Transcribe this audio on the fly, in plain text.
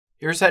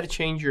Here's how to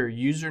change your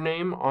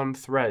username on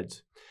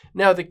Threads.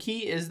 Now, the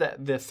key is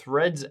that the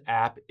Threads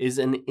app is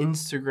an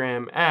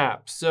Instagram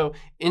app. So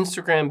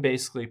Instagram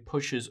basically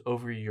pushes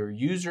over your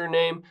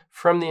username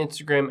from the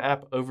Instagram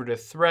app over to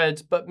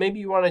Threads, but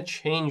maybe you want to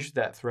change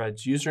that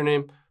Threads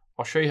username.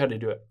 I'll show you how to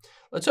do it.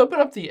 Let's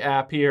open up the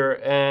app here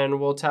and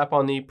we'll tap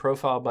on the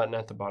profile button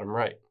at the bottom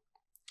right.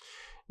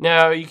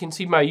 Now you can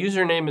see my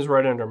username is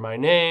right under my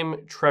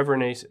name. Trevor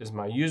Nace is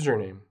my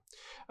username.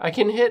 I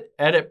can hit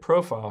edit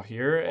profile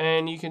here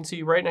and you can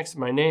see right next to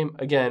my name,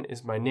 again,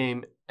 is my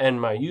name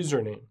and my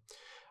username.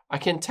 I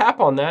can tap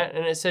on that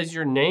and it says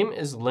your name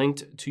is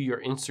linked to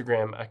your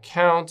Instagram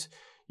account.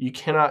 You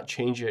cannot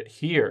change it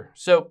here.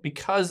 So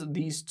because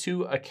these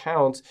two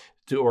accounts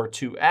or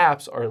two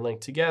apps are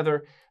linked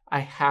together,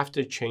 I have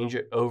to change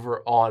it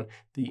over on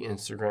the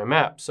Instagram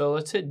app. So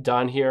let's hit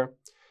done here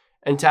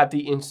and tap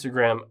the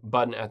Instagram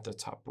button at the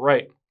top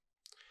right.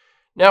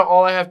 Now,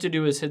 all I have to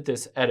do is hit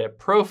this edit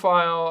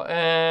profile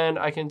and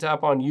I can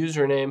tap on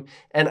username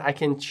and I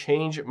can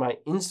change my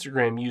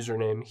Instagram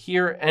username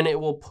here and it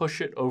will push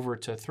it over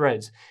to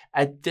Threads.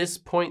 At this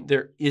point,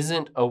 there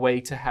isn't a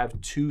way to have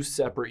two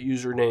separate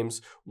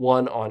usernames,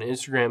 one on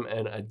Instagram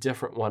and a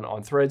different one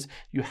on Threads.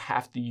 You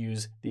have to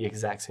use the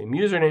exact same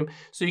username.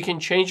 So you can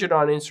change it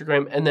on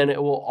Instagram and then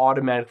it will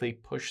automatically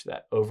push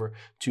that over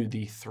to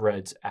the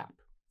Threads app.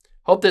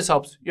 Hope this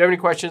helps. If you have any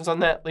questions on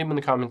that, leave them in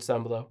the comments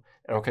down below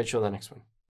and I'll catch you on the next one.